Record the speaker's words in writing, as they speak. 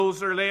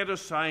Those are laid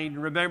aside.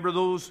 Remember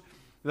those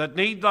that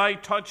need thy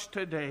touch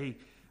today,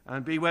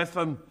 and be with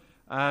them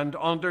and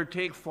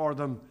undertake for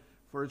them.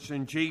 For it's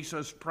in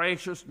Jesus'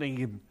 precious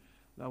name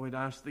that we'd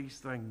ask these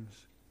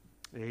things.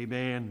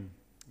 Amen.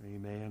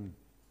 Amen.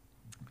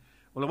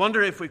 Well, I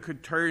wonder if we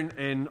could turn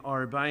in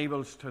our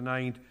Bibles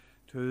tonight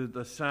to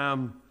the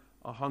Psalm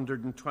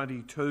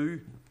 122.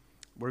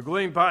 We're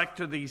going back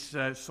to these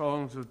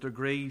songs of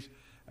degrees.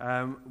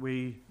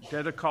 We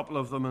did a couple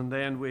of them, and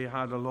then we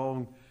had a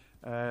long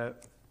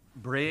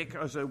break,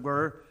 as it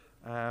were,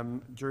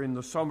 during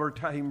the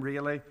summertime,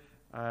 really.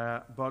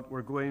 But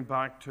we're going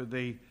back to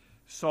the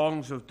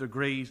songs of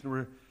degrees, and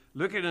we're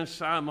looking at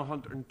Psalm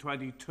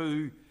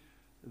 122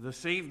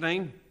 this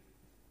evening.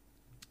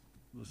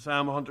 The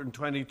Psalm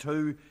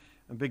 122,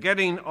 and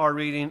beginning our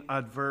reading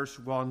at verse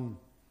 1.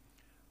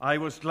 I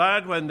was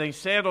glad when they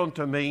said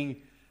unto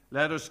me,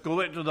 Let us go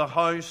into the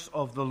house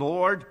of the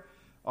Lord.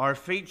 Our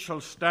feet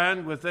shall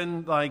stand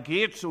within thy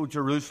gates, O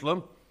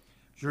Jerusalem.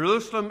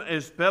 Jerusalem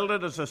is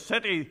builded as a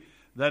city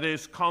that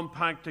is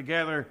compact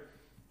together,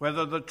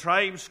 whether the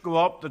tribes go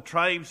up, the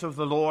tribes of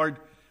the Lord,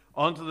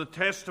 unto the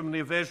testimony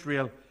of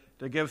Israel,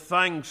 to give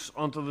thanks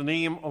unto the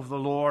name of the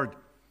Lord.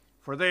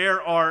 For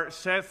there are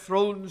set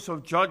thrones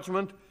of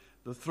judgment,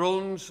 the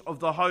thrones of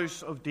the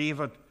house of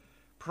David.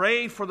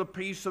 Pray for the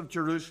peace of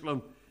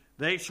Jerusalem.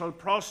 They shall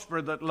prosper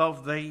that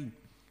love thee.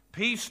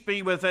 Peace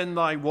be within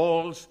thy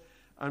walls,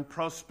 and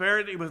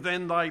prosperity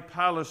within thy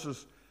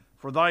palaces.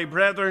 For thy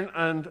brethren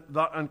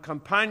and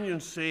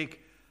companions' sake,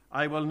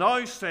 I will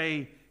now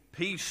say,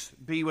 Peace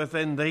be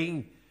within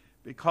thee.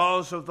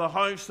 Because of the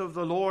house of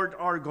the Lord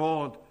our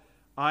God,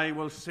 I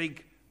will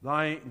seek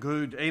thy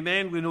good.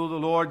 Amen. We know the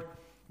Lord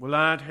will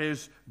add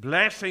his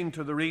blessing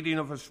to the reading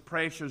of his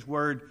precious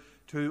word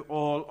to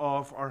all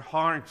of our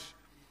hearts.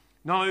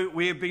 Now,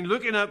 we have been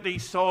looking at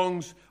these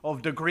songs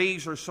of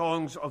degrees or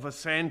songs of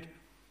ascent,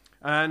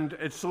 and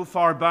it's so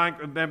far back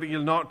that maybe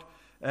you'll not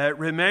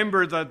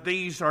remember that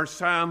these are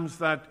psalms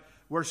that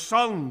were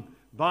sung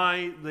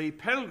by the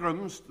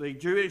pilgrims, the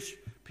Jewish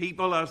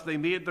people, as they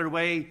made their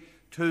way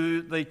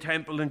to the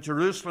temple in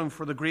Jerusalem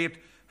for the great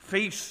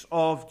feasts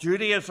of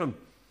Judaism.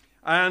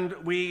 And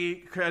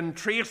we can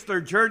trace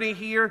their journey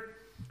here.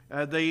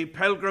 The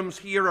pilgrims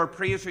here are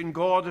praising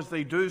God as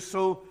they do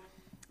so.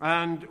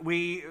 And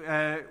we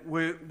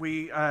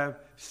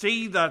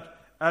see that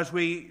as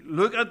we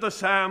look at the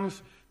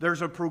Psalms,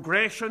 there's a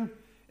progression.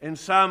 In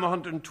Psalm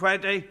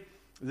 120,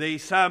 the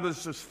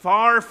psalmist is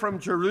far from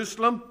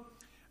Jerusalem,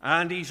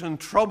 and he's in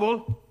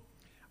trouble.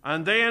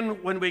 And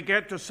then when we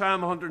get to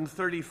Psalm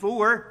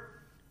 134,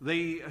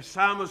 the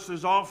psalmist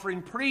is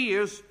offering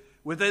praise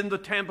within the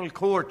temple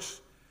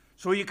courts.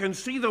 So you can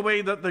see the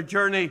way that the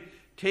journey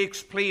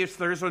takes place.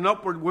 There's an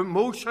upward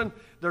motion,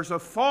 there's a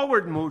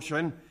forward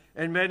motion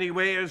in many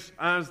ways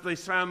as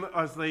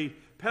the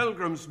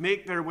pilgrims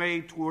make their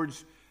way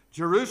towards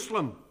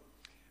Jerusalem.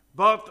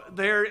 But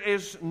there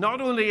is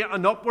not only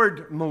an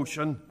upward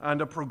motion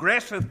and a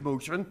progressive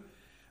motion,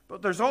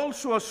 but there's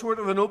also a sort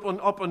of an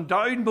up and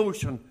down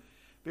motion,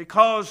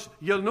 because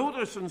you'll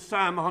notice in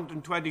Psalm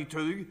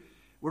 122,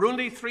 we're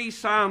only 3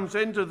 psalms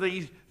into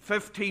these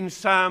 15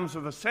 psalms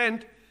of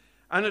ascent,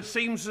 and it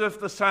seems as if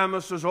the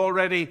psalmist has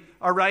already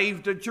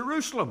arrived at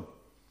Jerusalem.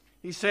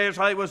 He says,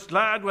 I was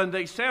glad when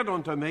they said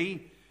unto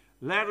me,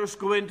 Let us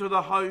go into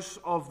the house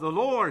of the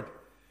Lord.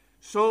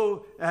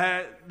 So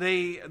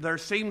there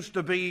seems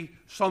to be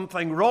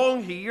something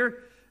wrong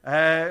here.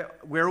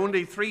 We're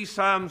only 3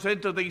 psalms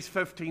into these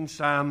 15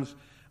 psalms,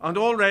 and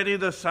already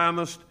the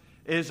psalmist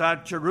is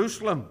at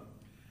Jerusalem.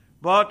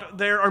 But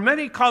there are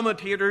many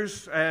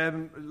commentators,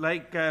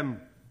 like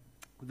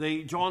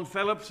the John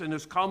Phillips in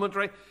his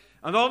commentary,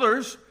 and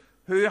others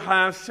who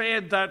have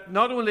said that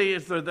not only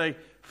is there the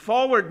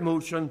forward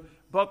motion,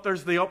 but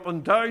there's the up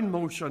and down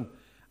motion.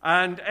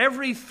 And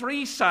every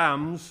 3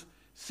 psalms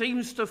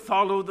seems to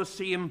follow the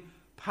same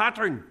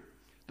pattern.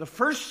 The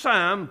first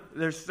psalm,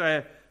 there's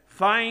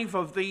 5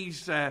 of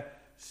these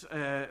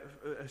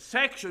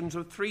sections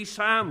of 3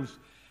 psalms.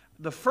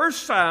 The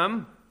first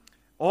psalm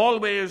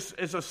always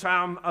is a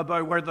psalm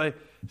about where the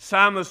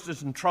psalmist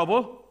is in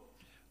trouble.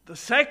 The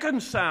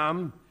second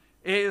psalm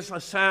is a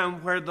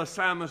psalm where the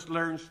psalmist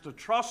learns to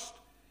trust.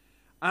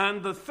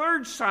 And the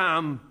third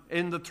psalm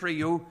in the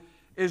trio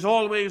is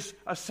always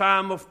a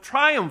psalm of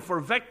triumph or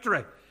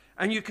victory.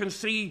 And you can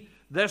see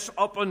this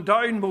up and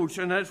down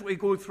motion as we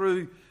go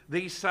through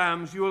these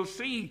psalms. You will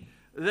see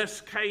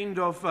this kind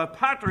of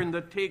pattern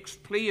that takes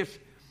place.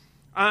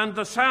 And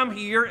the psalm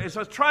here is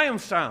a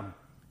triumph psalm.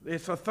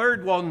 It's a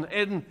third one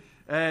in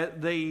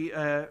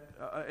the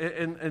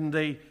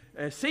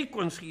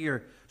sequence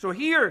here. So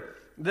here,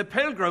 the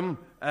pilgrim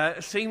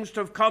seems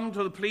to have come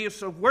to the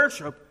place of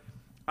worship,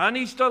 and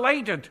he's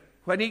delighted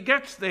when he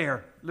gets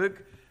there.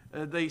 Look,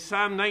 the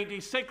Psalm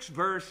 96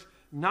 verse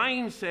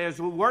 9 says,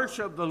 "O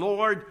worship the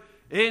Lord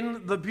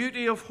in the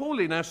beauty of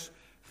holiness,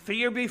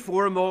 fear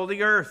before him all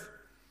the earth."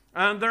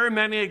 And there are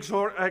many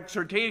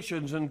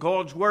exhortations in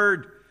God's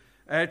word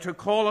to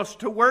call us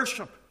to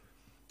worship.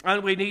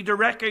 And we need to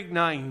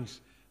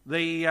recognize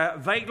the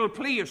vital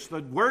place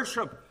that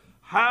worship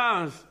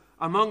has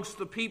amongst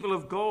the people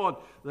of God.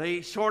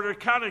 The Shorter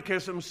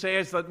Catechism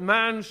says that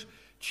man's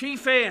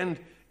chief end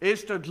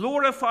is to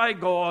glorify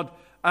God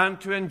and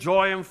to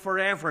enjoy him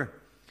forever.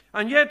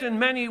 And yet in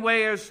many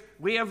ways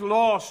we have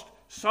lost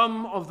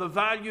some of the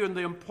value and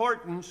the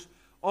importance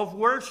of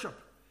worship.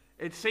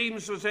 It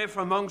seems as if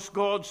amongst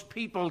God's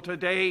people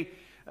today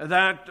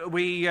that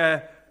we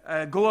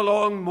go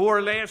along more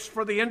or less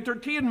for the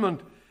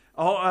entertainment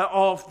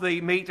of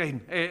the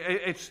meeting.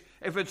 If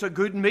it's a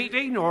good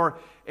meeting, or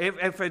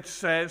if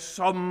it's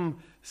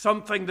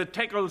something that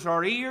tickles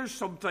our ears,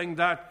 something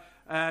that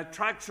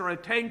attracts our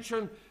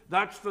attention,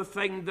 that's the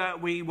thing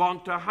that we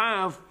want to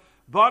have.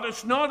 But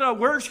it's not a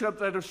worship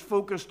that is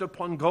focused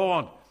upon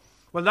God.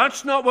 Well,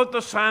 that's not what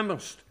the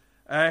psalmist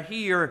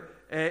here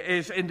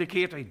is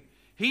indicating.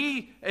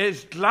 He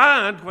is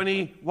glad when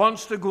he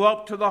wants to go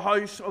up to the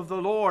house of the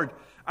Lord.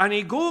 And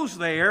he goes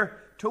there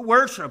to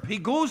worship. He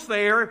goes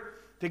there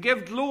to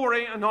give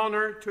glory and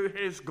honor to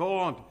his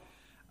God.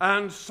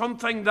 And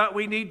something that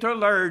we need to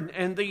learn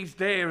in these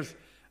days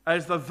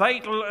is the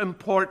vital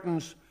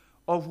importance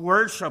of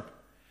worship.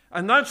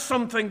 And that's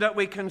something that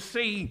we can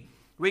see.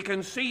 We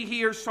can see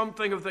here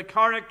something of the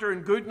character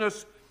and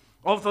goodness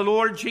of the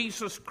Lord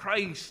Jesus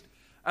Christ.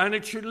 And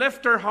it should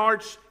lift our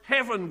hearts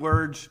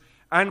heavenwards,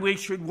 and we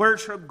should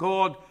worship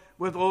God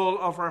with all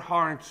of our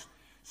hearts.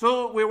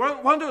 So we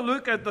want to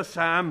look at the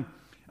psalm,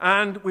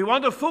 and we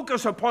want to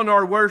focus upon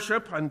our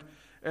worship. And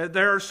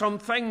there are some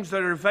things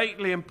that are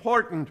vitally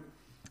important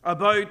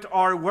about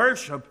our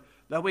worship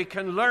that we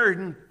can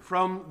learn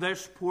from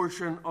this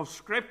portion of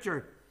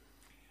Scripture.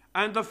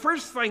 And the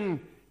first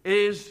thing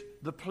is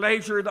the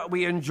pleasure that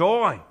we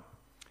enjoy.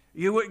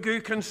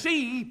 You can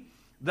see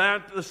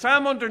that the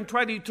Psalm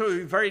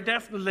 122 very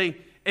definitely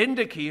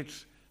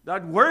indicates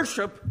that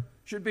worship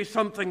should be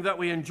something that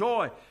we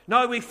enjoy.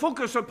 Now, we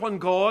focus upon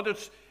God.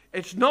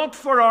 It's not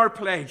for our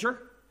pleasure.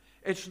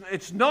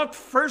 It's not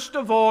first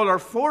of all or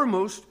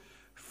foremost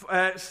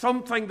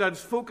something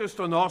that's focused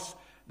on us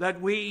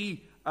that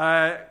we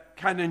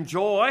can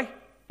enjoy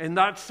in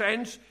that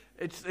sense.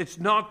 It's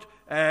not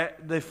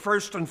the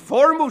first and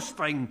foremost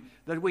thing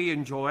that we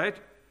enjoy it.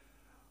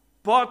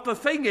 But the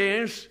thing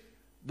is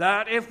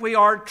that if we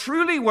are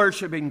truly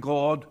worshiping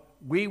God,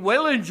 we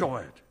will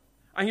enjoy it.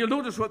 And you'll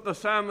notice what the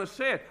psalmist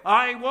said.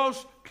 I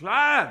was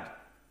glad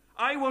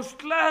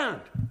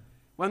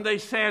when they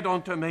said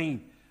unto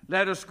me,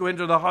 let us go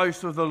into the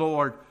house of the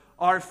Lord.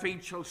 Our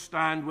feet shall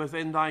stand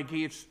within thy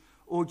gates,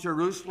 O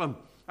Jerusalem.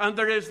 And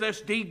there is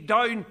this deep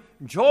down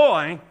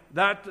joy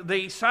that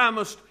the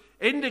psalmist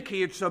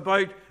indicates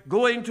about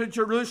going to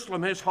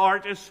Jerusalem. His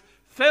heart is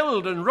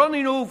filled and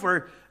running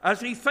over as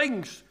he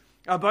thinks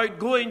about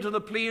going to the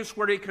place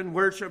where he can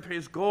worship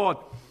his God.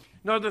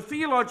 Now, the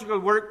Theological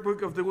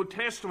Workbook of the Old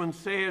Testament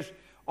says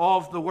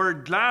of the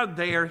word glad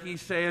there, he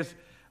says,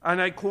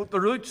 and I quote, the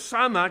root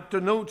samak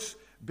denotes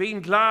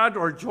being glad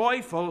or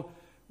joyful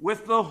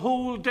with the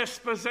whole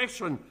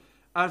disposition,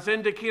 as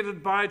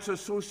indicated by its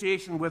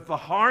association with the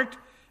heart,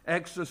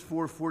 Exodus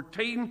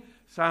 4:14,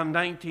 Psalm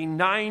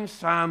 19:9,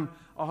 Psalm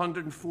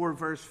 104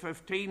 verse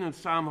 15, and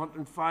Psalm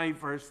 105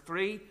 verse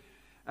 3.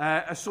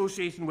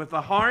 Association with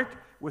the heart,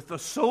 with the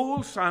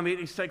soul, Psalm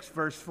 86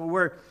 verse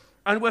 4,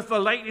 and with the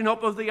lighting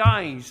up of the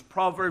eyes,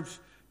 Proverbs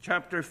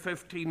chapter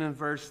 15 and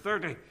verse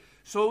 30.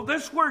 So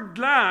this word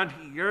glad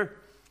here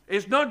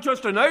is not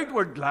just an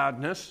outward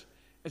gladness.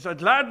 It's a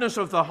gladness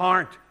of the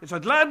heart. It's a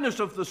gladness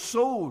of the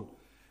soul.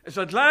 It's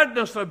a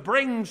gladness that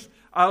brings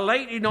a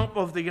lighting up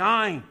of the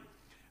eye.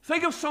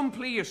 Think of some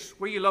place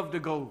where you love to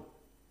go.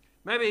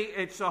 Maybe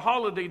it's a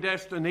holiday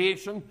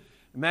destination.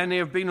 Many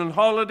have been on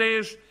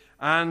holidays,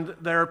 and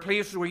there are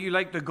places where you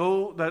like to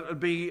go that would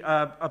be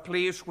a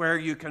place where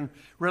you can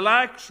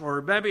relax,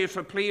 or maybe it's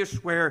a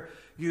place where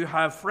you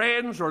have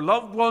friends or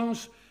loved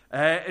ones.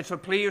 It's a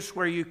place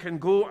where you can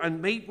go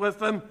and meet with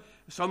them.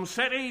 Some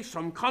city,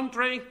 some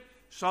country,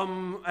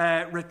 some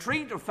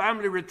retreat, a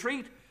family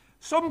retreat,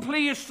 some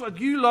place that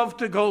you love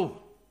to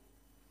go.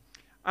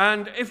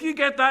 And if you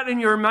get that in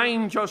your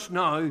mind just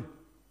now,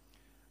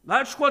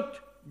 that's what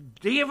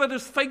David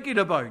is thinking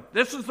about.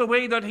 This is the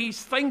way that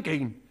he's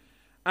thinking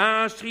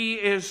as he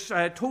is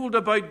told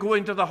about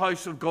going to the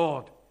house of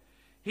God.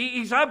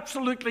 He's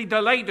absolutely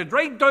delighted,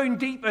 right down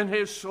deep in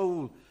his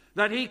soul,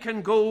 that he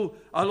can go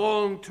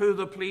along to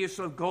the place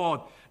of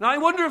God. Now, I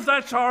wonder if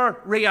that's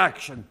our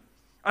reaction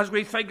as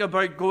we think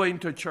about going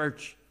to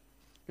church.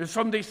 If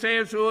somebody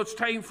says, oh, it's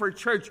time for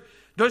church,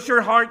 does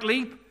your heart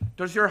leap?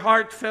 Does your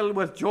heart fill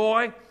with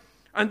joy?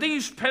 And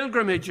these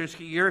pilgrimages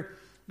here,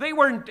 they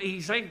weren't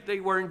easy. They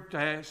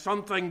weren't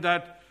something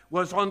that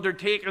was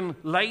undertaken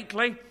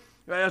lightly.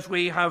 As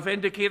we have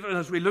indicated,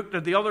 as we looked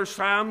at the other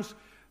Psalms,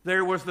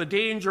 there was the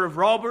danger of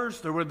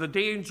robbers. There was the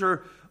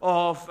danger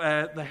of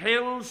the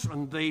hills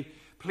and the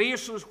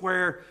places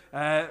where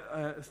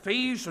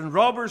thieves and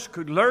robbers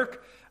could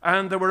lurk.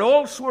 And there were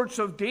all sorts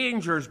of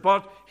dangers.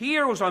 But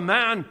here was a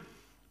man,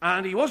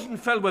 and he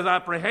wasn't filled with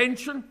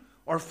apprehension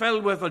or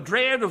filled with a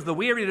dread of the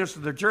weariness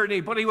of the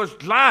journey, but he was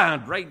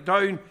glad right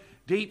down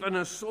deep in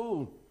his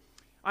soul.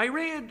 I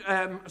read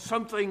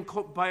something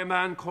by a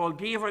man called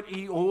David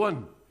E.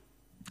 Owen,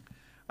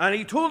 and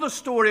he told a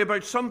story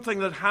about something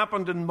that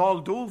happened in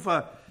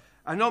Moldova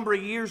a number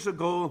of years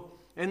ago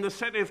in the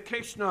city of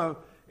Chisinau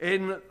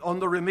on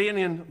the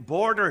Romanian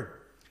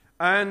border.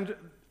 And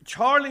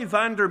Charlie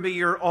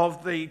Vandermeer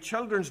of the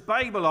Children's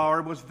Bible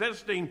Hour was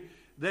visiting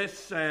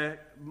this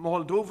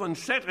Moldovan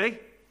city,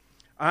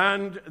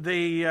 and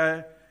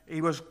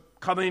he was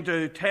coming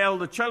to tell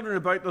the children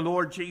about the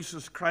Lord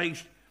Jesus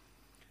Christ.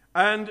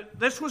 And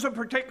this was a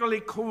particularly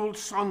cold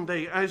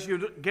Sunday, as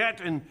you'd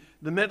get in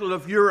the middle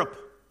of Europe.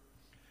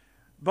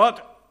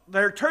 But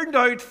there turned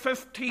out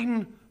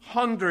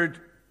 1,500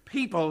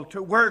 people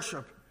to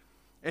worship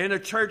in a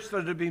church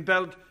that had been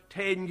built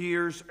 10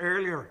 years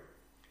earlier.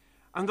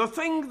 And the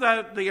thing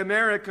that the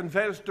American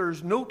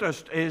visitors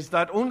noticed is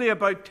that only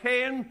about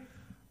 20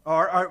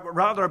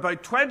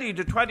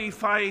 to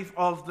 25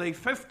 of the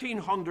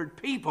 1,500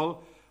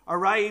 people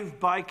arrived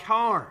by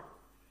car.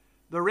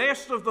 The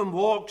rest of them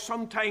walked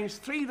sometimes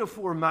 3 to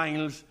 4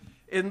 miles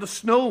in the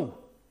snow.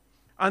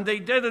 And they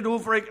did it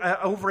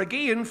over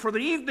again for the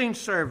evening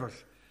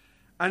service.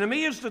 And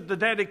amazed at the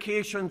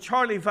dedication,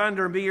 Charlie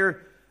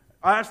Vandermeer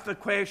asked the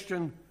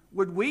question,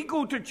 would we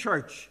go to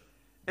church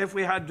if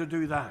we had to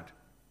do that?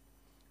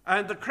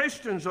 And the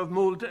Christians of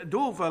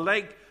Moldova,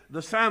 like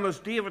the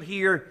psalmist David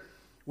here,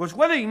 was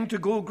willing to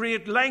go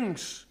great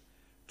lengths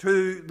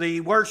to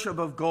the worship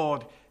of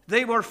God.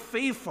 They were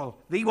faithful.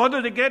 They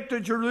wanted to get to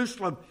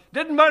Jerusalem.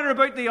 Didn't matter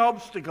about the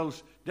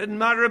obstacles. Didn't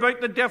matter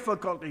about the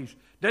difficulties.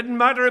 Didn't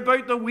matter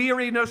about the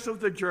weariness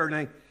of the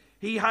journey.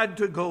 He had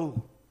to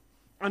go.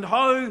 And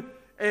how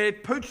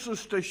it puts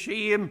us to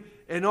shame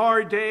in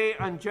our day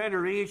and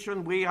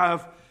generation. We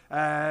have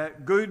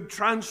good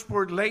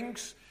transport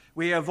links.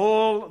 We have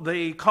all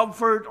the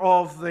comfort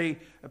of the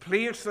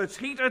place that's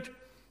heated.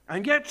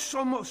 And yet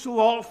so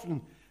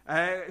often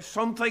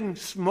something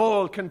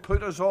small can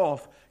put us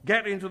off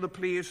getting to the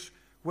place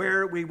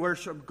where we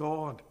worship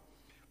God.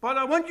 But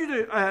I want you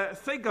to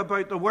think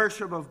about the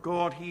worship of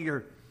God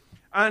here.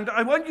 And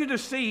I want you to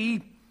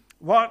see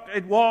what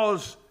it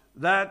was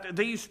that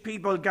these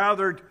people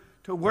gathered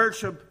to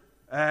worship,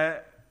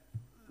 the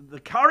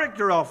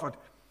character of it.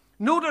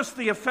 Notice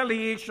the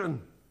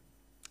affiliation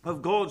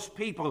of God's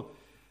people.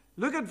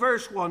 Look at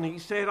verse 1. He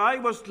said, I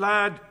was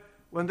glad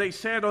when they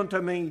said unto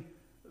me,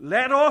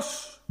 let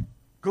us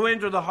go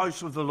into the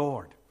house of the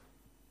Lord.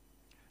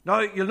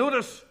 Now, you'll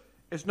notice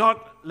it's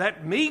not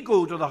let me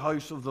go to the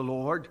house of the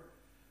Lord,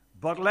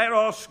 but let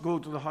us go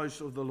to the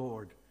house of the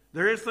Lord.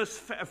 There is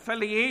this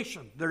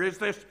affiliation. There is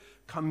this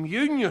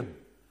communion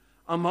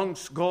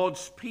amongst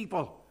God's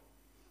people.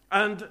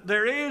 And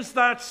there is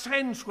that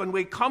sense when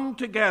we come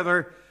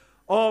together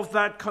of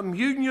that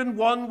communion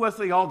one with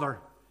the other.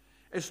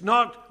 It's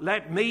not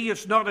let me,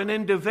 it's not an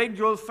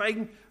individual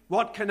thing.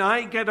 What can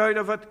I get out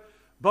of it?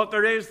 But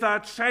there is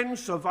that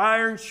sense of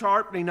iron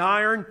sharpening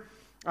iron,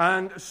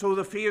 and so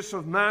the face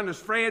of man is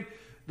frayed.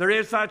 There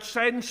is that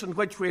sense in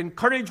which we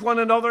encourage one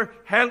another,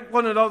 help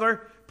one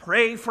another,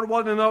 pray for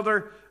one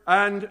another,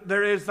 and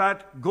there is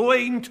that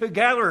going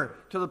together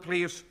to the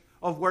place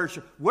of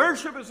worship.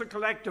 Worship is a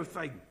collective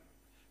thing.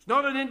 It's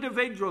not an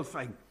individual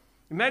thing.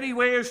 In many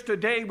ways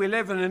today we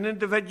live in an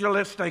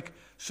individualistic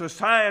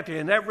society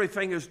and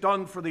everything is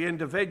done for the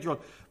individual.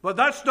 But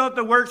that's not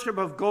the worship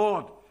of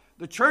God.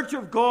 The church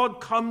of God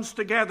comes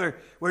together.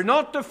 We're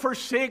not to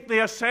forsake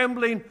the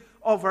assembling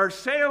of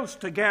ourselves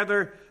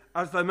together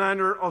as the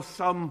manner of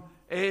some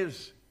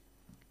is.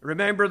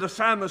 Remember, the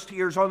psalmist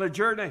here is on a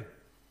journey.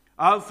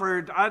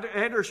 Alfred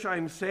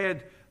Edersheim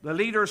said, the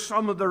leaders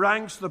summoned the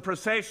ranks, the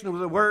procession with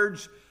the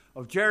words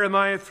of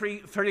Jeremiah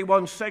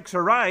 31:6,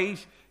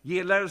 arise,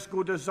 ye let us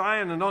go to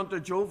Zion and unto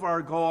Jehovah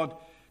our God.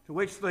 To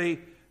which the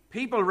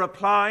people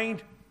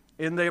replied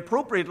in the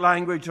appropriate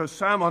language of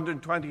Psalm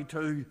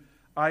 122,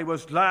 I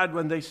was glad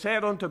when they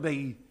said unto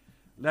me,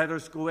 let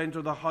us go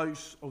into the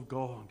house of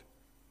God.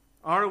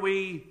 Are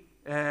we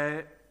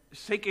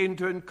seeking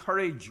to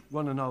encourage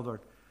one another?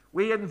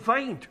 We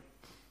invite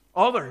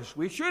others.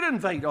 We should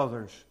invite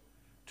others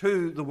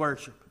to the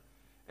worship.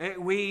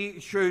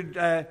 We should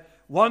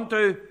want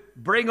to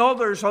bring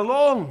others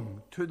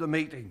along to the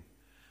meeting.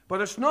 But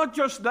it's not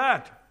just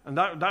that, and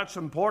that's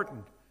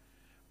important.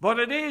 But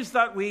it is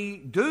that we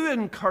do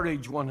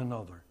encourage one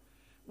another.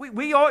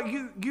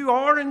 You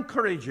are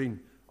encouraging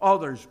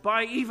others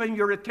by even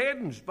your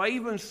attendance, by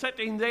even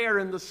sitting there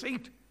in the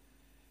seat.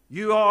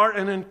 You are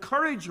an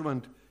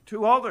encouragement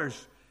to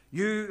others.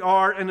 You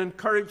are an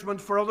encouragement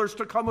for others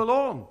to come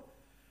along.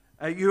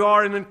 You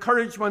are an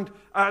encouragement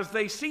as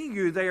they see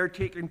you, they are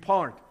taking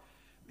part.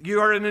 You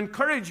are an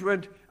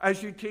encouragement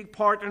as you take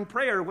part in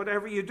prayer,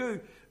 whatever you do.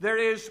 There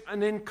is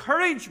an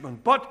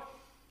encouragement. But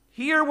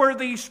here were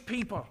these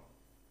people,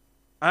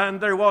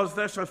 and there was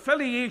this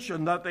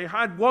affiliation that they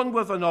had one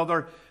with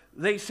another.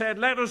 They said,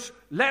 let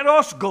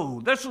us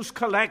go. This is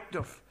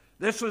collective.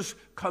 This is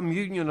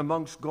communion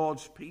amongst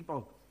God's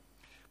people.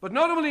 But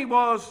not only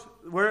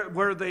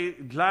were they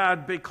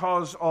glad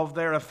because of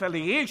their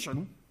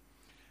affiliation,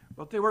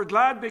 but they were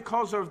glad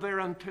because of their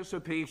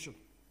anticipation.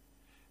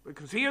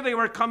 Because here they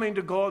were coming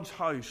to God's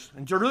house.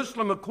 And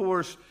Jerusalem, of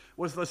course,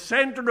 was the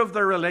center of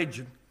their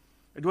religion.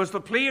 It was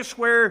the place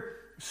where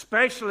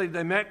especially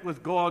they met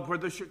with God, where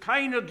the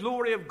Shekinah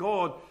glory of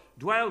God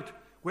dwelt,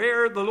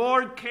 where the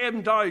Lord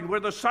came down, where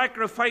the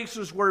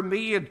sacrifices were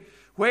made,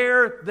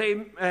 where they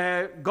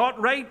got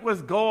right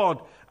with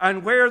God,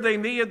 and where they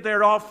made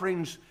their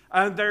offerings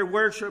and their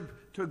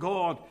worship to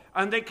God.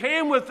 And they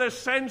came with this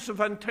sense of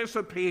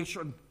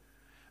anticipation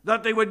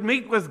that they would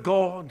meet with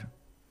God,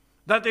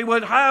 that they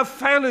would have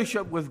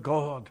fellowship with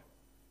God.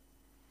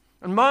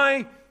 And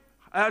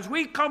as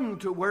we come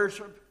to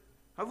worship,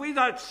 have we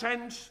that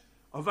sense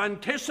of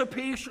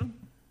anticipation?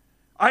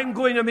 I'm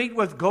going to meet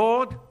with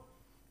God.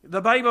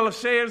 The Bible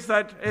says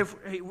that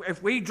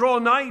if we draw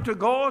nigh to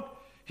God,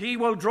 He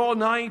will draw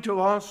nigh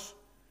to us.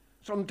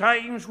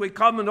 Sometimes we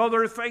come and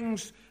other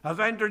things have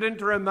entered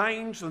into our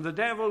minds, and the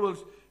devil will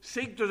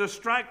seek to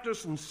distract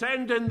us and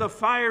send in the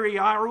fiery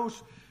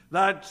arrows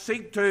that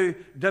seek to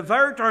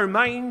divert our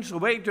minds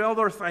away to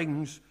other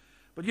things.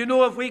 But you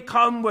know, if we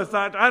come with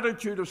that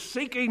attitude of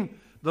seeking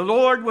the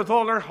Lord with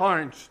all our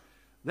hearts,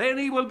 then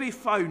He will be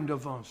found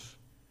of us,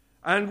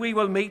 and we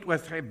will meet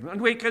with Him.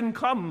 And we can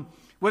come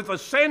with a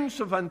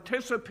sense of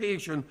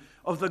anticipation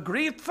of the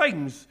great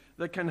things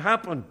that can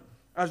happen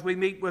as we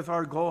meet with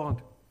our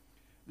God.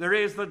 There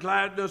is the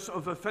gladness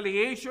of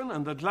affiliation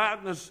and the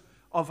gladness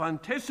of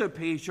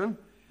anticipation,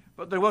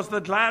 but there was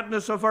the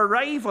gladness of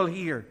arrival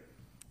here.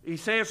 He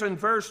says in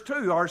verse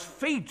 2, our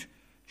feet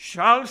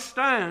shall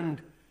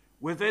stand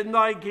within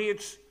thy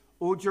gates,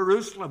 O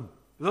Jerusalem.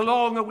 The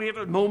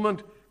long-awaited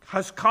moment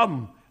has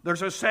come.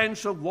 There's a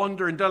sense of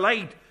wonder and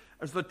delight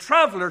as the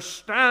traveler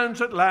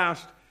stands at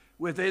last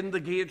within the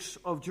gates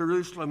of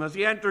Jerusalem, as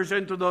he enters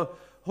into the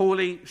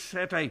holy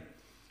city.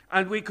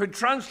 And we could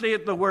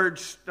translate the word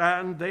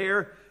stand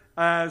there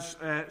as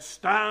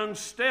stand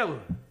still.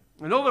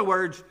 In other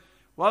words,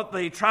 what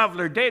the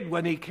traveler did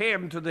when he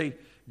came to the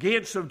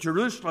gates of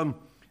Jerusalem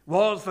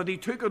was that he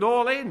took it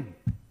all in.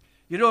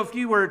 You know, if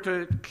you were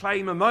to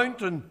climb a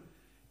mountain,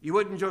 you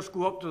wouldn't just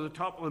go up to the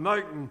top of the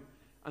mountain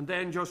and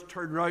then just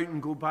turn around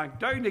and go back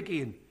down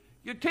again.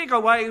 You'd take a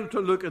while to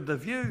look at the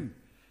view.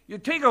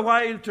 You'd take a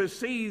while to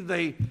see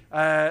the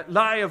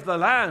lie of the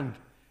land.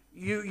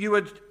 You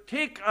would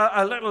take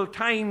a little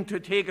time to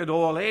take it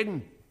all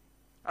in.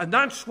 And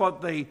that's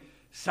what the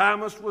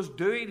psalmist was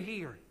doing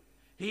here.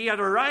 He had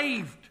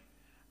arrived,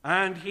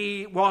 and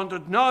he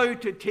wanted now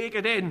to take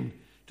it in,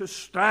 to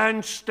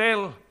stand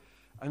still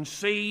and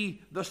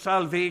see the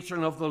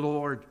salvation of the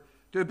Lord,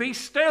 to be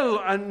still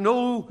and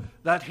know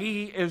that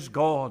He is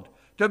God,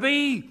 to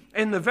be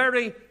in the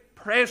very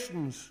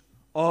presence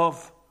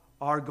of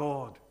our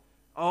God.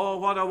 Oh,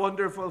 what a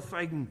wonderful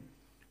thing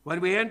when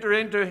we enter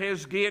into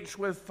His gates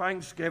with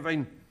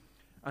thanksgiving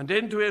and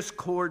into His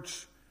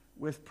courts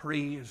with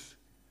praise.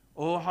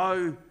 Oh,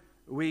 how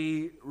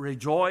we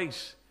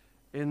rejoice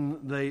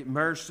in the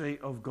mercy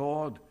of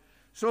God.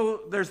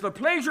 So there's the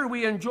pleasure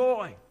we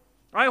enjoy.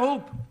 I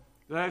hope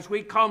that as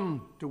we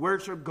come to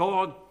worship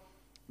God,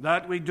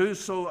 that we do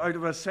so out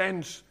of a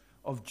sense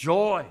of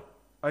joy,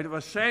 out of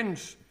a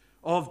sense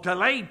of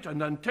delight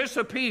and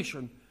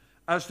anticipation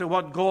as to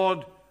what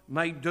God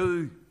might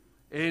do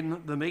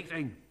in the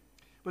meeting.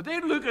 But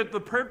then look at the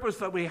purpose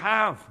that we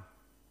have.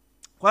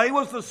 Why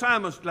was the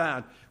psalmist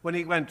glad when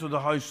he went to the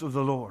house of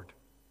the Lord?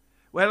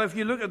 Well, if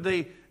you look at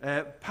the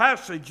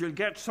passage, you'll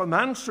get some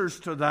answers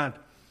to that.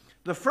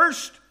 The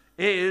first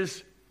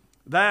is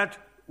that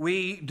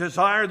we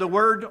desire the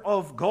word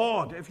of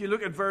God. If you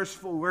look at verse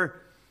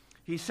 4,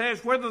 he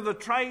says, whether the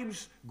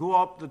tribes go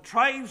up, the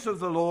tribes of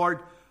the Lord,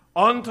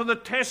 unto the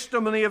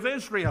testimony of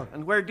Israel.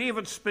 And where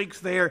David speaks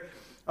there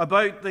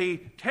about the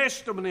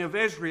testimony of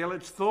Israel,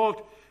 it's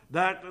thought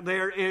that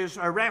there is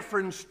a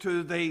reference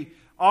to the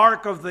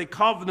Ark of the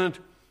Covenant,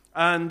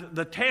 and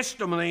the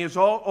testimony is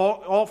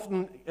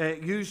often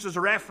used as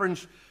a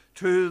reference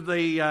to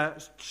the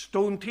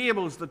stone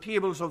tables, the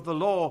tables of the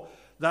law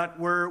that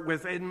were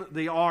within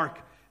the Ark.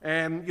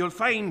 You'll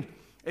find,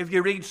 if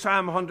you read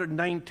Psalm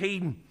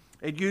 119,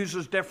 it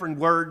uses different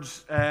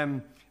words,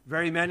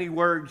 very many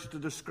words to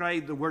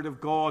describe the Word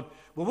of God.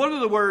 But one of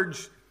the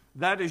words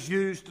that is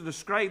used to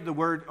describe the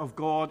Word of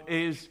God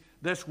is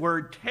this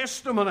word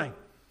testimony.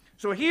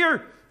 So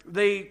here,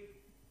 the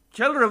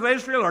children of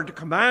Israel are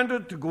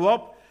commanded to go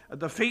up at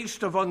the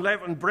Feast of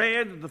Unleavened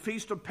Bread, at the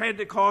Feast of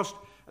Pentecost,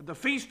 at the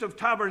Feast of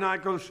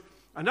Tabernacles.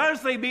 And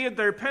as they made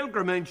their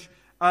pilgrimage,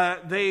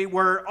 they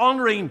were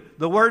honoring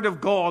the Word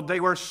of God. They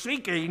were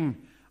seeking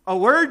a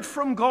word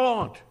from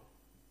God.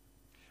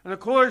 And of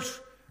course,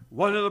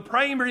 one of the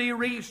primary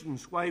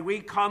reasons why we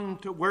come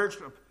to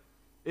worship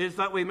is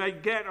that we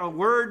might get a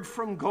word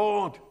from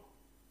God.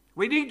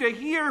 We need to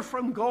hear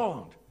from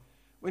God.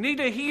 We need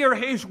to hear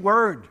His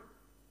word.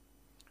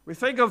 We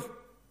think of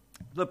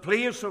the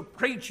place of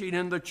preaching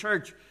in the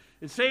church.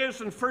 It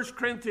says in 1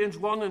 Corinthians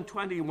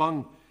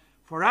 1:21,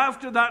 for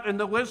after that in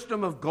the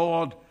wisdom of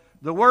God,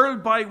 the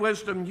world by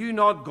wisdom knew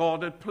not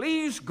God. It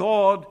pleased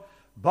God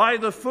by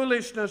the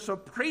foolishness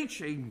of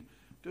preaching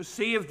to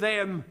save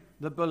them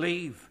that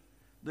believe.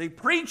 The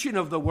preaching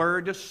of the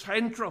word is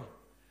central.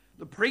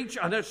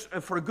 And it's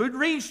for good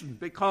reason,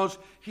 because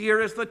here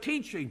is the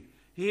teaching.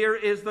 Here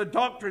is the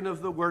doctrine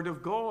of the word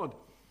of God.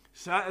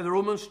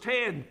 Romans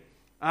 10,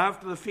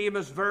 after the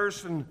famous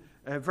verse in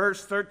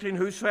verse 13,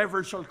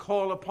 whosoever shall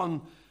call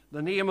upon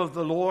the name of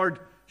the Lord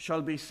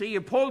shall be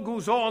saved. Paul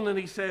goes on and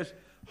he says,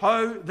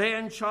 how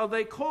then shall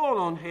they call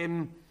on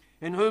him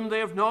in whom they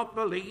have not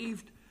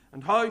believed?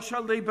 And how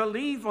shall they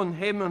believe on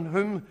him in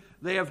whom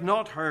they have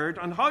not heard?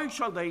 And how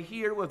shall they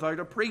hear without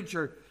a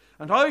preacher?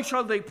 And how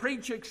shall they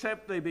preach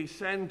except they be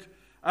sent?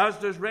 As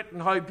it is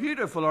written, how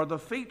beautiful are the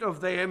feet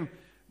of them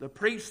that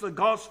preach the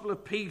gospel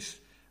of peace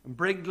and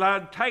bring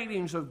glad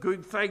tidings of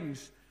good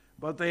things.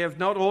 But they have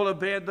not all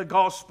obeyed the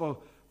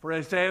gospel. For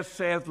Isaiah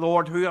saith,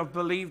 Lord, who have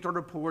believed our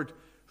report?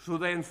 So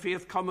then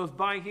faith cometh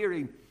by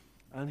hearing,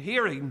 and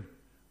hearing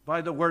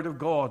by the word of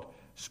God.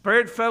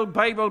 Spirit-filled,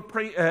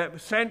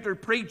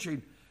 Bible-centered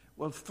preaching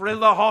will thrill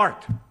the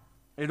heart.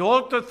 It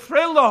ought to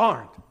thrill the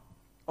heart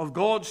of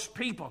God's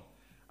people.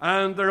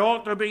 And there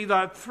ought to be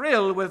that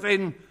thrill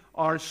within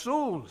our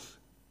souls.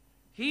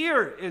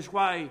 Here is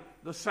why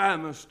the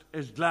psalmist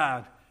is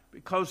glad,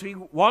 because he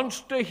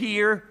wants to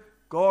hear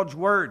God's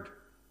word.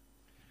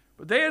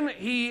 But then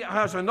he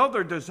has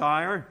another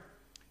desire,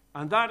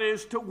 and that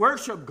is to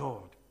worship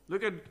God.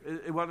 Look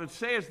at what it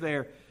says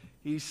there.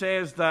 He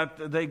says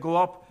that they go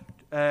up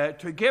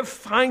to give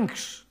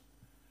thanks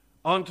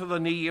unto the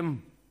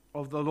name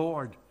of the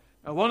Lord.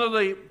 Now, one of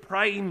the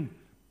prime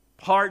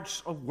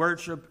parts of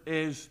worship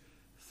is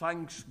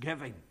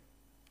thanksgiving.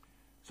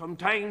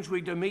 Sometimes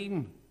we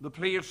demean the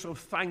place of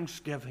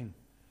thanksgiving.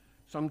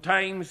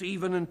 Sometimes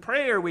even in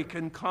prayer we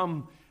can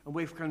come and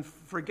we can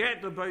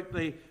forget about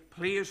the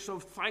place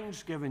of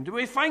thanksgiving. Do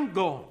we thank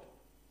God?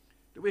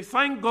 Do we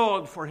thank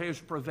God for his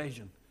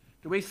provision?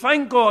 Do we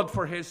thank God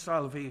for his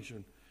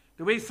salvation?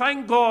 Do we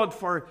thank God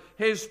for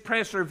his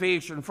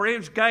preservation, for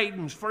his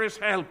guidance, for his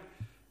help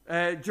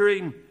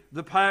during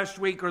the past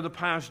week or the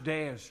past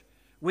days?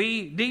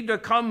 We need to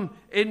come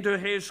into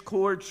his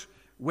courts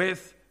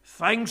with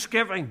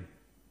thanksgiving.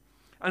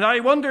 And I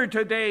wonder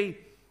today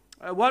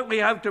what we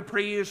have to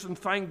praise and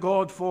thank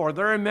God for.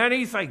 There are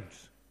many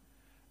things.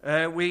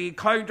 We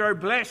count our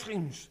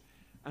blessings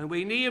and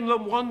we name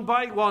them one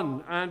by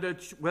one, and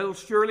it will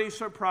surely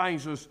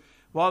surprise us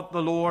what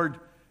the Lord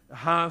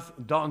hath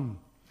done.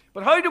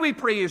 But how do we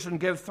praise and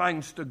give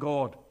thanks to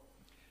God?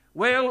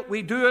 Well,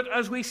 we do it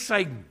as we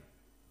sing.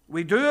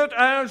 We do it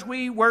as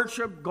we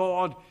worship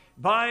God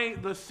by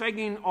the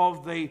singing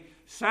of the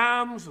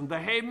psalms and the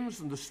hymns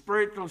and the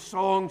spiritual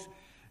songs.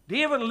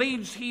 David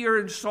leads here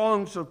in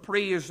songs of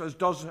praise, as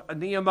does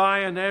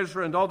Nehemiah and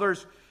Ezra and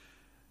others.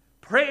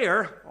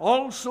 Prayer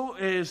also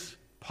is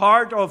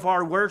part of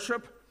our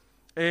worship.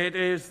 It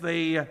is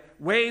the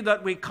way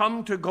that we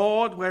come to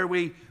God, where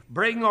we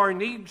bring our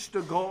needs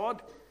to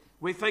God.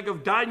 We think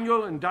of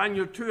Daniel in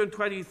Daniel 2 and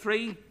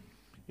 23.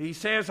 He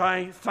says,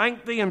 I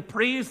thank thee and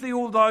praise thee,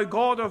 O thou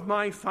God of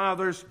my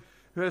fathers,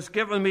 who hast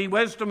given me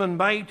wisdom and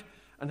might,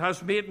 and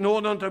hast made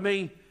known unto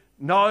me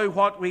now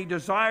what we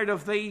desired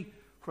of thee,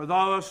 for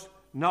thou hast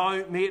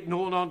now made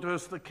known unto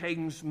us the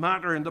king's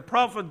matter. And the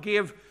prophet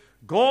gave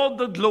God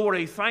the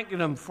glory, thanking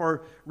him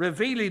for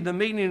revealing the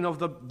meaning of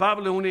the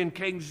Babylonian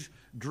king's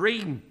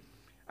dream.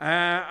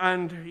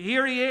 And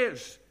here he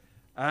is,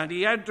 and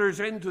he enters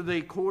into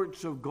the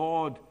courts of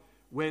God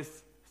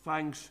with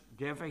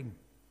thanksgiving.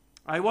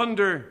 I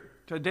wonder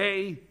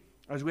today,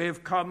 as we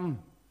have come,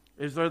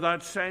 is there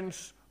that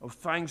sense of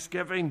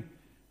thanksgiving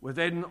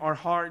within our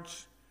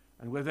hearts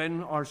and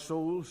within our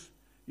souls?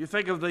 You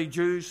think of the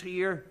Jews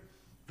here,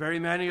 very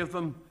many of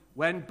them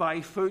went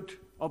by foot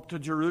up to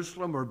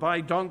Jerusalem, or by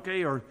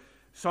donkey, or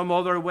some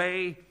other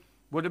way.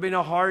 Would have been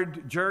a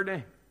hard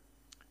journey.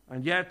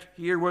 And yet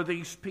here were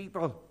these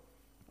people,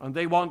 and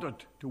they wanted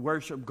to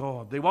worship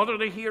God. They wanted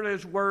to hear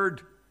his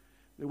word.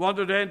 They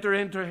wanted to enter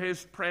into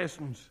his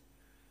presence.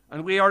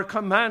 And we are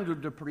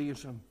commanded to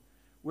praise him.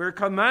 We're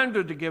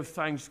commanded to give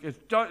thanks.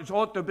 It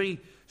ought to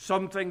be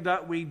something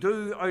that we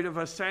do out of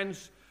a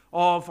sense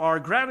of our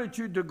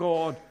gratitude to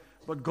God.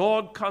 But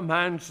God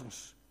commands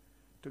us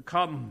to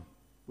come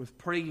with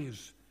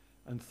praise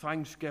and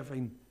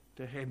thanksgiving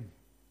to him.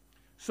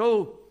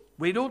 So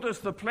we notice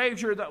the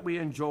pleasure that we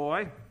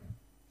enjoy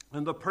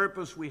and the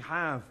purpose we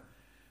have.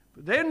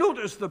 But then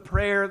notice the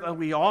prayer that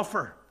we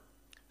offer.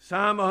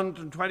 Psalm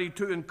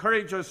 122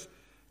 encourages us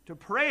to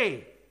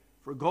pray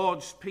for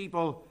God's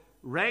people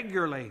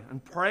regularly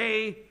and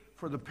pray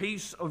for the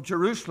peace of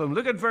Jerusalem.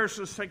 Look at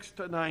verses 6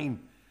 to 9.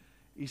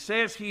 He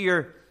says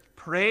here,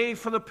 pray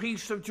for the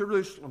peace of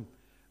Jerusalem.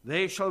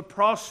 They shall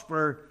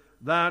prosper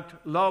that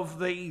love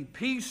thee.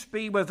 Peace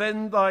be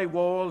within thy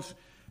walls,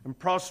 and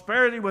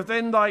prosperity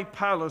within thy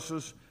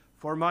palaces.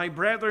 For my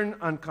brethren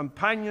and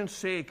companions'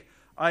 sake,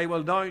 I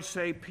will now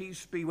say,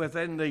 peace be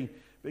within thee.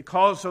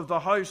 Because of the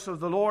house of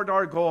the Lord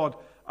our God,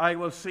 I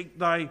will seek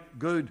thy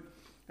good.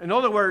 In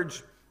other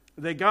words,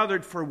 they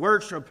gathered for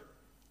worship,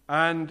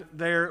 and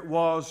there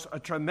was a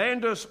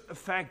tremendous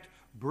effect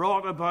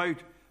brought about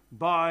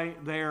by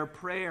their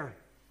prayer.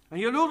 And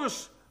you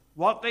notice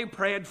what they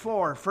prayed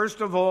for.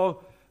 First of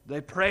all, they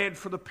prayed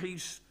for the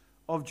peace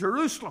of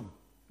Jerusalem.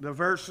 The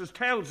verses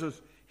tells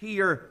us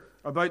here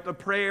about the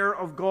prayer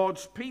of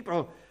God's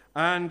people,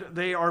 and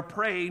they are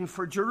praying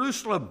for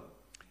Jerusalem.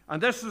 And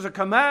this is a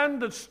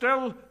command that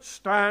still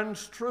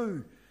stands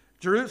true.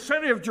 The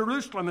city of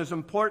Jerusalem is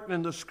important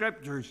in the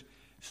Scriptures,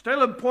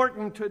 still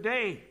important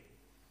today.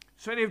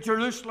 The city of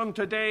Jerusalem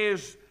today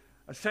is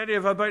a city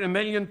of about 1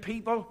 million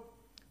people.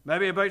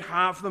 Maybe about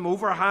half of them,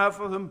 over half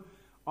of them,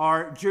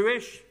 are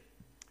Jewish.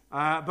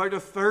 About a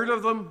third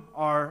of them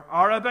are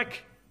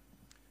Arabic.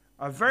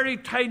 A very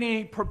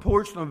tiny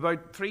proportion of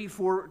about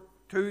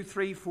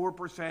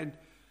 3-4%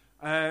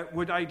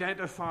 would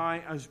identify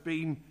as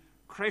being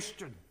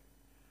Christian.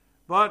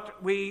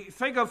 But we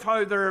think of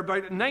how there are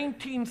about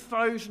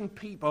 19,000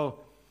 people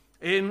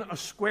in a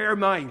square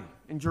mile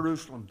in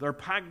Jerusalem. They're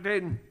packed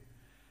in.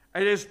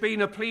 It has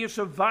been a place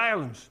of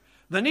violence.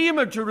 The name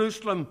of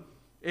Jerusalem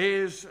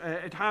is,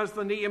 it has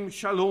the name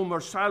Shalom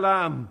or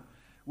Salam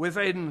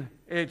within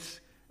its,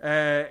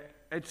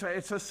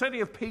 it's a city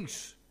of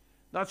peace.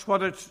 That's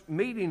what its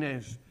meaning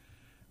is.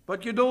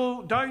 But you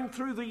know, down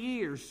through the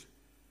years,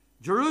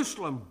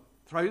 Jerusalem,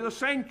 through the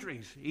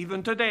centuries,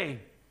 even today,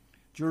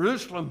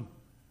 Jerusalem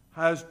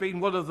has been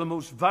one of the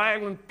most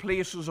violent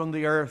places on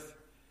the earth.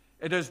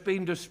 It has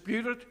been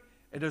disputed,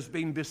 it has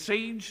been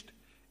besieged,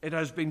 it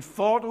has been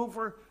fought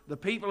over, the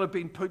people have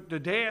been put to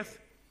death,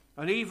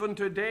 and even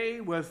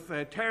today with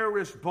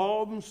terrorist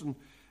bombs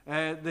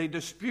and the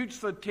disputes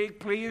that take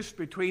place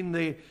between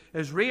the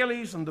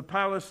Israelis and the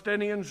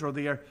Palestinians or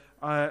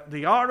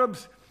the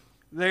Arabs,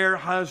 there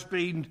has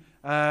been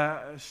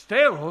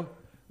still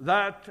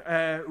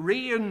that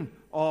reign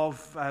of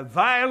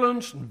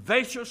violence and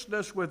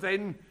viciousness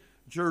within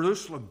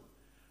Jerusalem.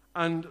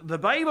 And the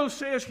Bible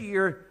says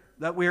here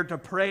that we're to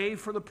pray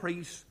for the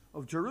peace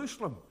of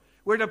Jerusalem.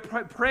 We're to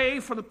pray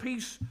for the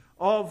peace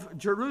of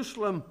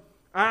Jerusalem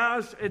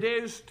as it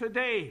is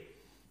today.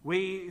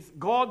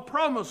 God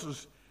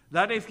promises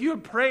that if you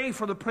pray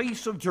for the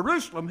peace of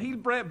Jerusalem,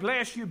 He'll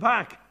bless you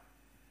back.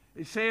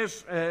 It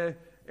says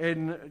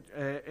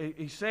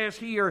He says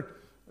here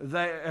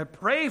that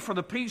pray for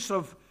the peace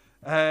of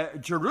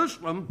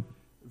Jerusalem.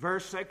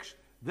 Verse 6: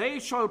 they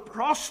shall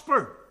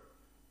prosper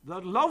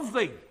that love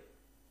thee.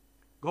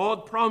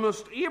 God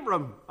promised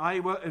Abram,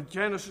 in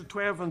Genesis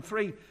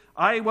 12:3,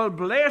 I will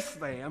bless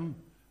them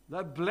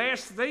that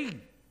bless thee,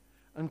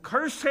 and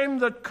curse him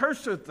that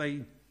curseth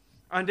thee,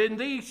 and in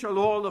thee shall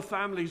all the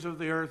families of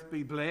the earth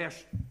be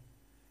blessed.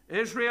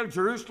 Israel,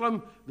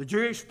 Jerusalem, the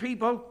Jewish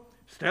people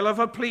still have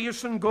a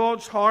place in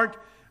God's heart,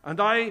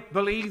 and I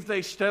believe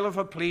they still have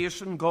a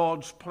place in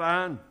God's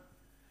plan.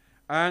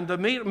 And the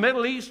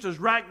Middle East is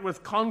racked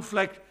with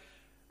conflict,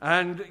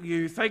 and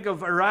you think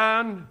of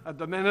Iran at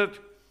the minute,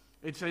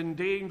 it's in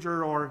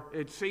danger, or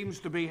it seems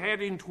to be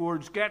heading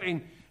towards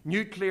getting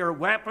nuclear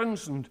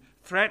weapons and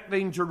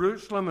threatening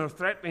Jerusalem or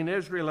threatening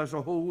Israel as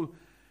a whole,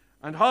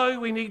 and how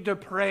we need to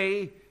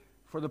pray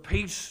for the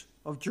peace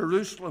of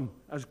Jerusalem.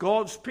 As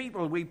God's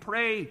people, we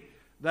pray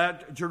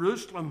that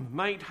Jerusalem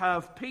might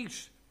have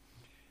peace.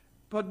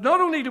 But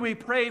not only do we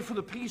pray for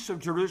the peace of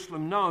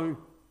Jerusalem now,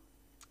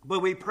 but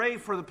we pray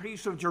for the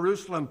peace of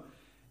Jerusalem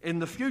in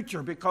the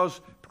future,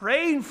 because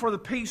praying for the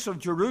peace of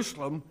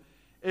Jerusalem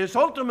is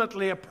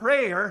ultimately a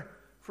prayer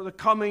for the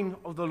coming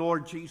of the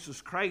Lord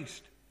Jesus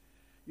Christ.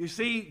 You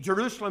see,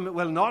 Jerusalem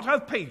will not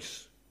have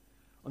peace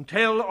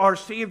until our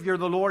Savior,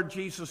 the Lord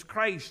Jesus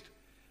Christ,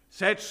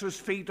 sets his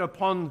feet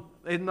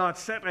in that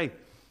city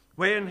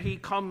when he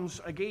comes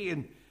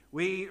again.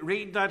 We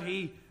read that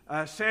he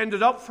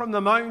ascended up from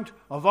the Mount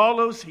of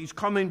Olives. He's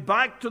coming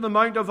back to the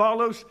Mount of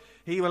Olives.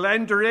 He will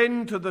enter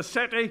into the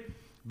city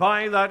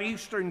by that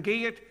eastern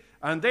gate,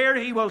 and there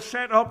he will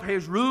set up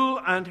his rule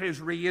and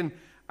his reign,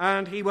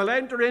 and he will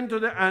enter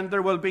into and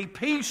there will be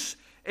peace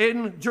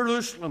in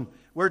Jerusalem.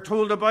 We're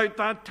told about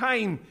that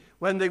time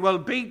when they will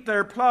beat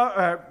their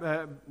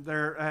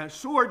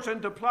swords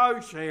into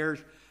plowshares,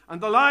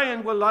 and the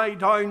lion will lie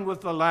down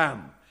with the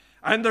lamb,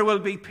 and there will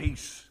be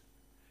peace.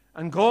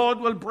 And God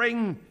will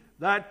bring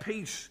that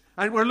peace.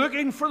 And we're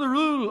looking for the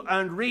rule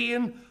and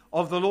reign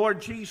of the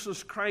Lord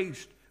Jesus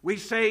Christ. We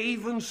say,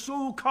 even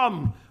so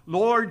come,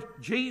 Lord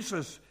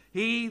Jesus.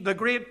 He, the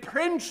great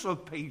Prince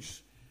of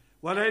Peace,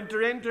 will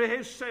enter into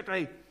his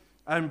city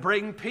and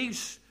bring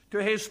peace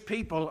to his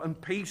people and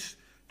peace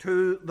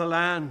to the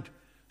land.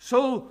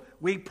 So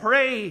we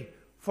pray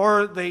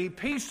for the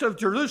peace of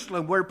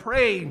Jerusalem. We're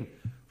praying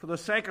for the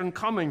second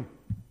coming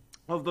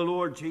of the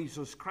Lord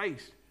Jesus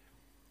Christ.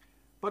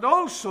 But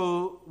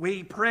also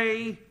we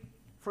pray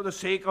for the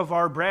sake of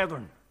our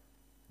brethren.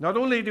 Not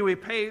only do we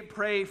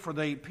pray for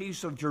the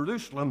peace of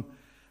Jerusalem,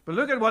 but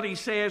look at what he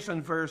says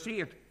in verse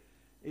 8.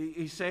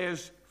 He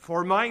says,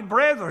 for my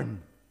brethren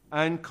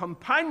and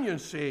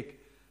companions' sake,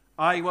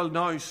 I will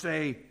now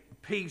say,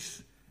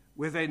 peace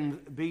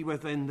be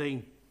within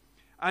thee.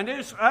 And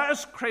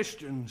as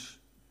Christians,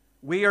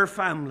 we are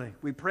family.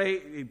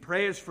 He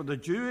prays for the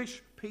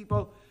Jewish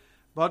people,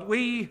 but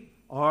we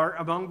are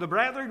among the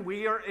brethren.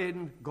 We are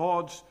in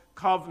God's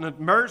covenant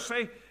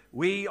mercy.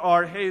 we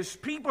are his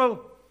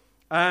people,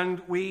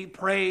 and we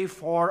pray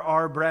for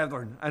our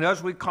brethren. And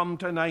as we come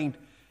tonight,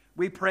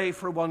 we pray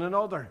for one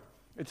another.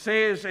 It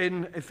says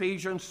in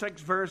Ephesians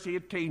 6, verse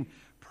 18,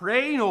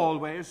 praying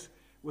always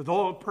with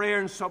all prayer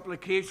and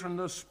supplication in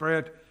the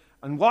Spirit,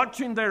 and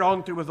watching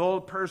thereunto with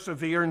all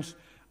perseverance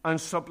and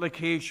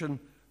supplication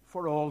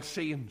for all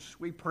saints.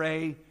 We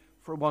pray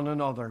for one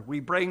another.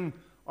 We bring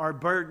our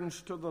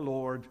burdens to the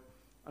Lord,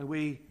 and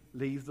we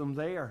leave them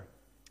there.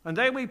 And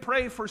then we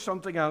pray for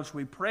something else.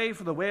 We pray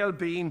for the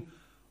well-being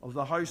of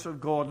the house of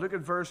God. Look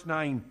at verse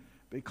 9.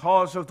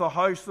 Because of the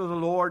house of the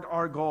Lord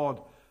our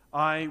God,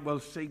 I will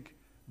seek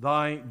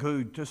thy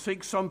good. To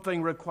seek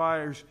something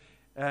requires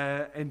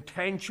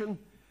intention.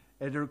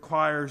 It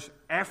requires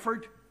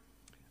effort.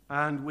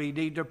 And we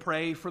need to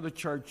pray for the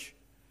church.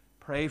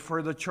 Pray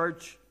for the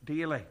church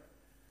daily.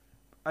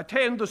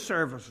 Attend the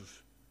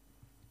services.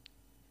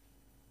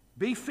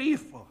 Be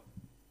faithful.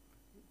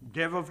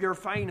 Give of your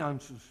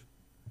finances.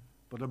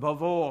 But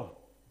above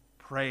all,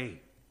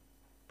 pray.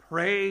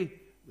 Pray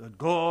that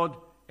God,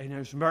 in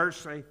his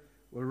mercy,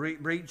 will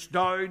reach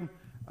down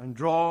and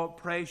draw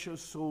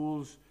precious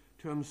souls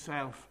to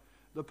himself.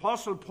 The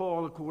Apostle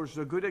Paul, of course, is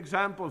a good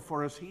example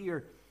for us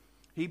here.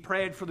 He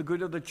prayed for the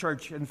good of the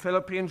church. In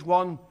Philippians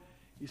 1,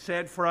 he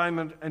said, for I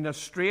am in a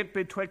strait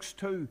betwixt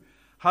two,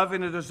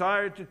 having a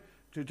desire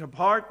to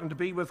depart and to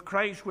be with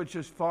Christ, which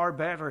is far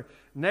better.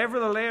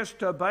 Nevertheless,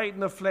 to abide in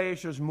the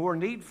flesh is more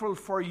needful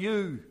for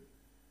you,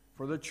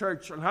 for the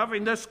church. And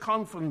having this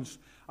confidence,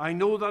 I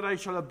know that I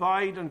shall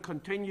abide and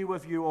continue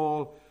with you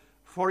all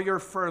for your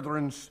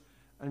furtherance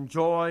and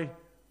joy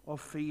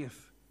of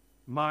faith.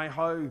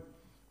 How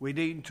we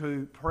need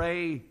to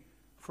pray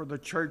for the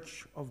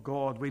church of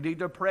God. We need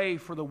to pray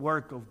for the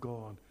work of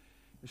God,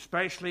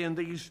 especially in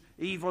these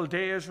evil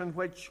days in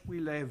which we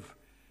live.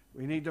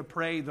 We need to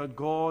pray that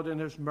God in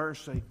his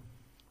mercy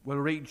will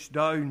reach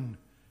down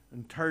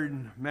and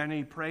turn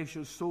many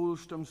precious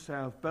souls to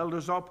himself, build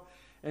us up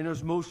in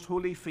his most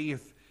holy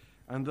faith,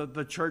 and that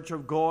the church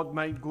of God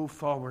might go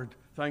forward.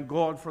 Thank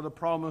God for the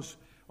promise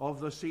of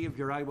the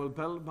Savior. I will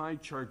build my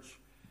church,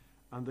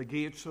 and the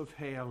gates of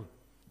hell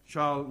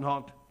shall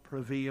not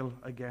prevail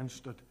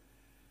against it.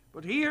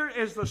 But here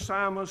is the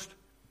psalmist.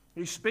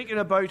 He's speaking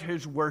about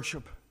his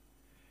worship.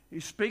 He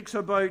speaks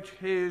about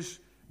his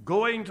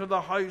going to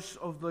the house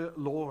of the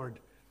Lord.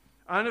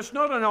 And it's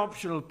not an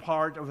optional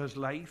part of his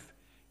life.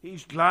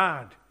 He's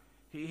glad.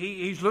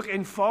 He's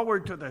looking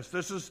forward to this.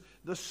 This is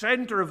the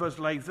center of his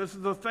life. This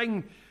is the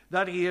thing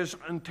that he is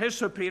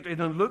anticipating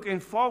and looking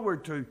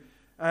forward to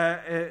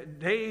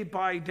day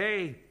by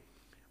day.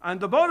 And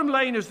the bottom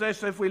line is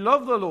this: if we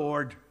love the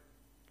Lord,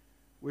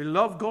 we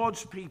love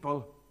God's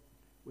people,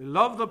 we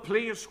love the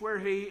place where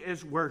he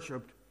is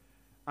worshipped,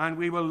 and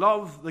we will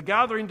love the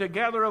gathering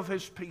together of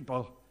his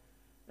people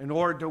in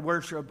order to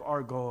worship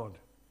our God.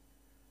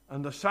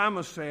 And the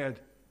psalmist said,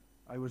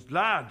 I was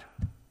glad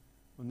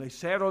when they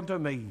said unto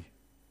me,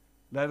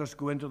 let us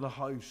go into the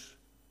house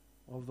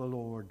of the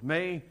Lord.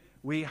 May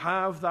we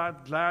have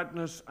that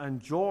gladness and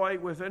joy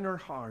within our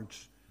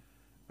hearts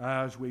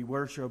as we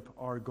worship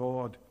our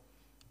God,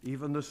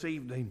 even this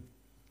evening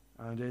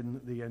and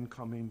in the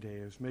incoming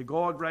days. May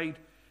God write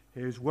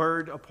his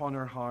word upon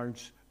our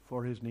hearts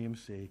for his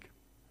name's sake.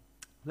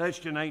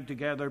 Let's unite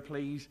together,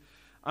 please,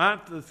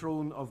 at the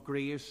throne of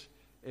grace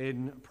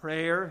in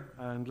prayer,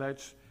 and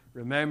let's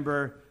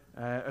remember,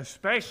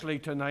 especially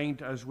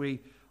tonight as we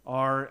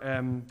are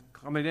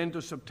coming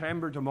into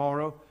September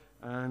tomorrow,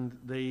 and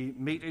the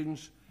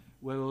meetings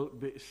will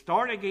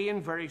start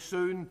again very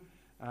soon,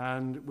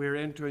 and we're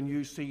into a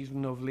new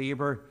season of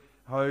labour.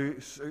 How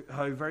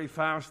very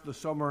fast the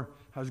summer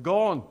has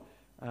gone,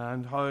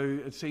 and how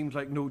it seems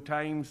like no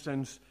time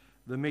since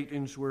the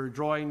meetings were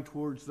drawing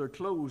towards their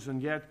close,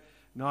 and yet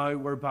now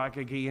we're back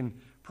again.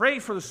 Pray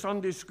for the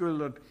Sunday school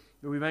that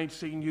we might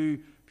see new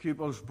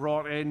pupils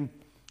brought in,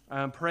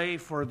 and pray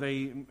for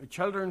the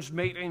children's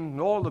meeting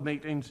and all the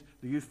meetings,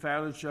 the youth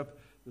fellowship,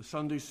 the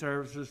Sunday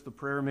services, the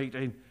prayer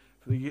meeting,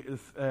 for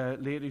the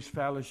ladies'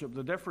 fellowship,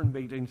 the different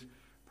meetings.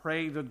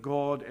 Pray that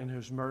God in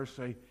his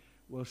mercy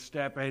will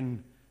step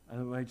in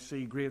and we might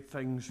see great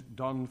things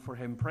done for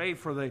him. Pray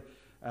for the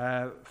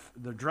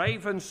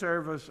drive-in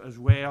service as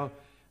well.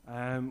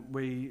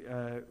 We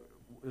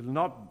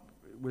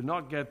will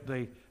not get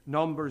the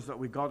numbers that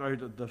we got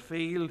out at the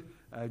field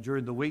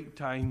during the week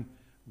time,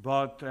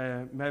 but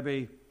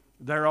maybe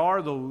there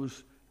are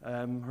those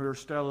who are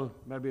still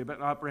maybe a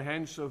bit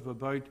apprehensive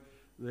about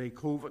the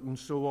COVID and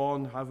so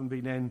on, haven't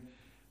been in,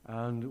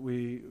 and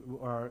we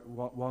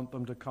want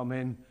them to come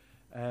in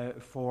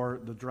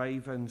for the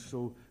drive-in.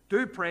 So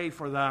do pray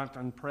for that,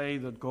 and pray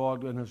that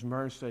God in his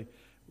mercy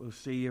will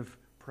save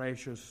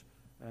precious,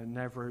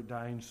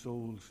 never-dying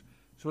souls.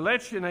 So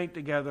let's unite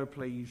together,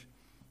 please,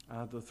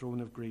 at the throne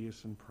of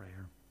grace in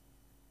prayer.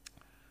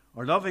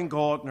 Our loving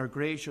God and our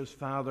gracious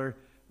Father,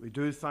 we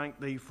do thank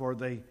thee for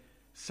the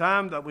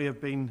psalm that we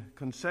have been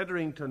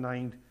considering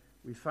tonight.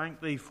 We thank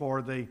thee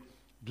for the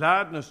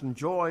gladness and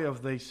joy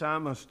of the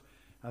psalmist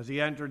as he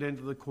entered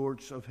into the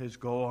courts of his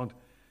God.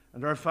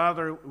 And our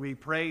Father, we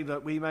pray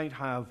that we might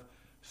have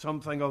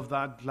something of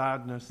that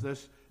gladness,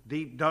 this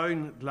deep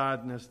down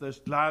gladness, this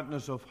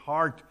gladness of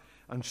heart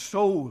and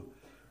soul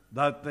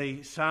that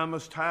the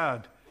psalmist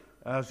had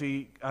as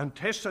he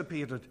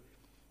anticipated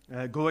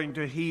going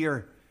to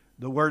hear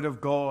the word of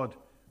God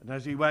and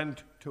as he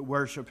went to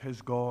worship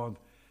his God.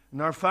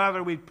 And our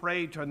Father, we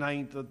pray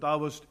tonight that thou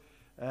wouldst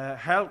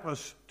help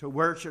us to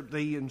worship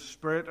thee in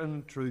spirit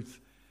and truth.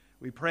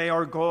 We pray,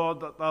 our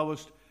God, that thou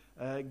wouldst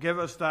give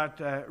us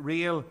that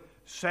real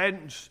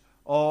sense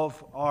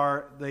of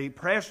the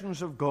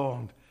presence of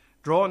God.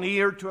 Draw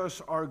near to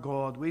us, our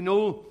God. We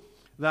know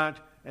that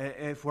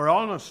if we're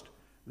honest,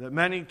 that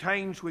many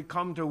times we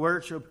come to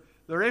worship,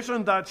 there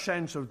isn't that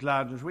sense of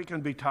gladness. We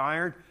can be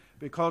tired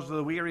because of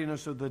the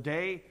weariness of the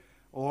day,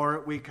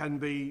 or we can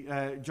be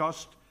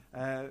just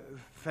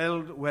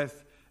filled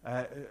with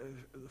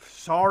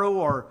sorrow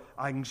or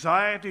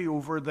anxiety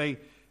over the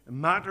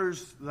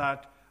matters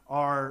that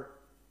are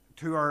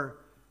to our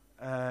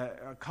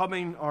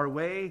coming our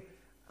way.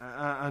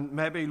 And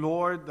maybe,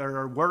 Lord, there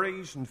are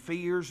worries and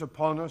fears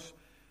upon us.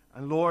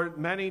 And Lord,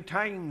 many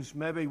times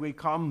maybe we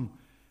come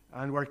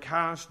and we're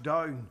cast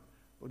down.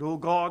 But, oh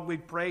God, we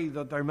pray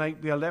that there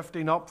might be a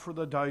lifting up for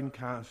the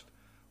downcast.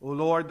 Oh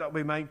Lord, that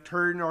we might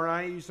turn our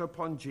eyes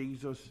upon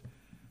Jesus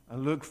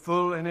and look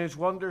full in his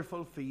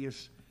wonderful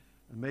face.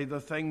 And may the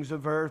things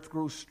of earth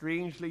grow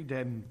strangely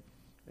dim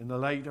in the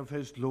light of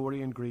his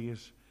glory and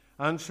grace.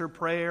 Answer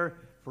prayer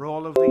for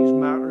all of these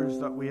matters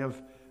that we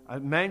have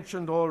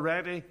mentioned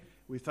already.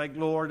 We thank,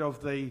 Lord,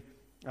 of the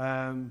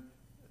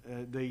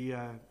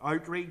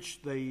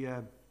outreach,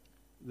 the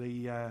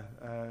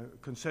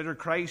Consider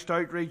Christ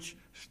outreach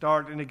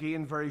starting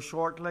again very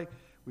shortly.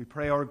 We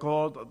pray, our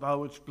God, that thou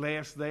wouldst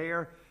bless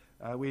there.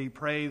 We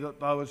pray that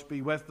thou wouldst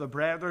be with the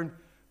brethren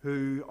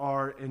who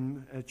are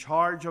in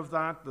charge of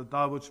that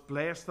thou wouldst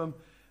bless them.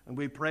 And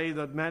we pray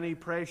that many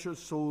precious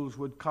souls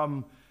would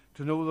come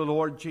to know the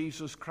Lord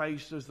Jesus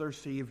Christ as their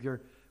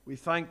Savior. We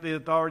thank thee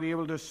that thou art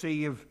able to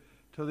save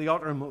to the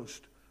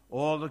uttermost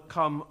all that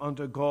come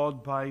unto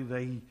God by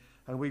thee.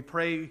 And we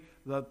pray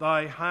that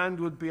thy hand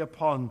would be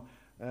upon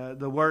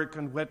the work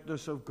and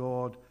witness of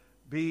God.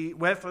 Be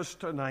with us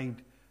tonight.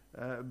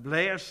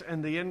 Bless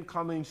in the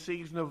incoming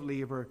season of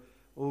labor.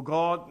 O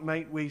God,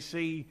 might we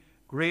see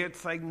great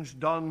things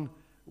done.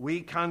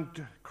 We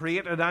can't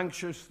create an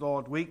anxious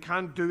thought. We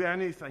can't do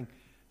anything.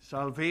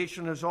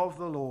 Salvation is of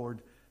the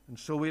Lord. And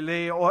so we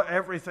lay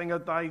everything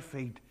at thy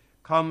feet.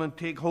 Come and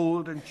take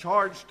hold and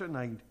charge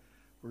tonight.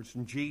 For it's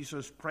in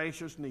Jesus'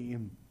 precious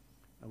name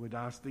I would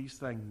ask these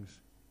things.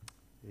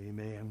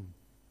 Amen.